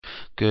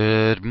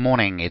Good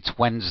morning. It's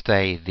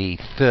Wednesday, the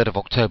 3rd of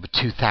October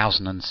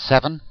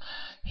 2007.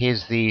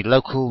 Here's the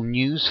local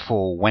news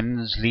for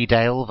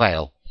Wensleydale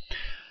Vale.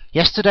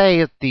 Yesterday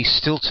at the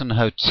Stilton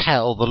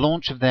Hotel, the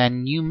launch of their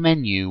new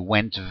menu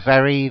went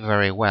very,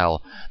 very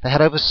well. They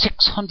had over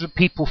 600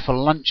 people for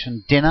lunch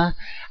and dinner,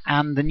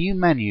 and the new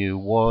menu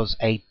was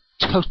a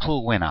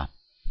total winner.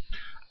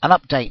 An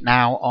update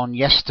now on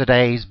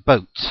yesterday's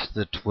boat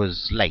that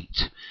was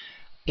late.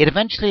 It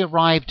eventually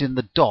arrived in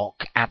the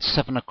dock at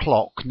 7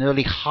 o'clock,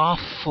 nearly half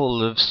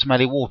full of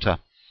smelly water.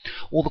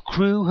 All the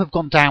crew have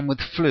gone down with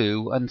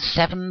flu, and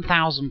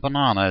 7,000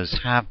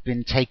 bananas have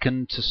been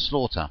taken to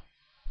slaughter.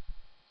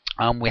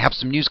 We have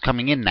some news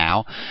coming in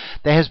now.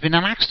 There has been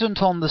an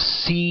accident on the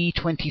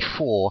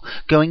C24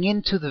 going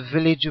into the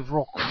village of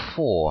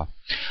Roquefort.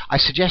 I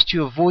suggest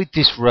you avoid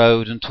this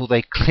road until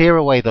they clear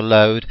away the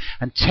load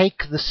and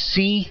take the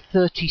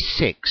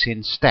C36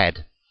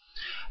 instead.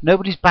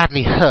 Nobody's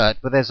badly hurt,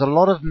 but there's a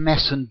lot of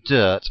mess and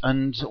dirt,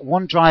 and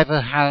one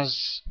driver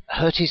has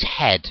hurt his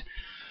head.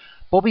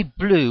 Bobby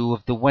Blue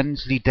of the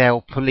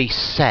Wensleydale Police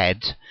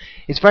said,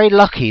 "It's very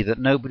lucky that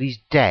nobody's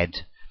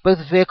dead.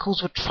 Both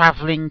vehicles were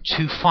travelling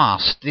too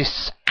fast.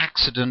 This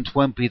accident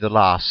won't be the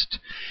last.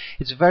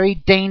 It's a very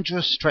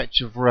dangerous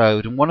stretch of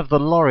road, and one of the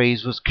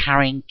lorries was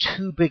carrying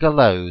too big a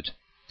load.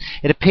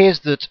 It appears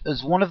that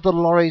as one of the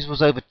lorries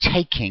was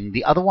overtaking,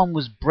 the other one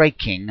was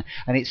braking,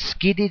 and it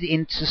skidded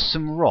into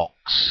some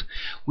rocks.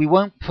 We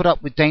won't put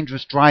up with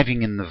dangerous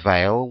driving in the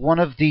Vale. One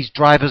of these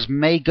drivers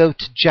may go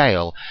to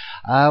jail.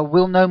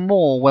 We'll know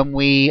more when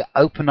we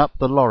open up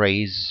the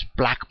lorry's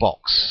black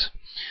box."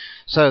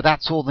 So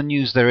that's all the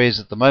news there is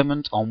at the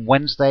moment on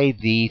Wednesday,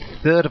 the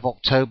 3rd of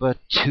October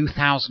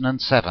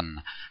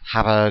 2007.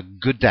 Have a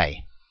good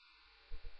day.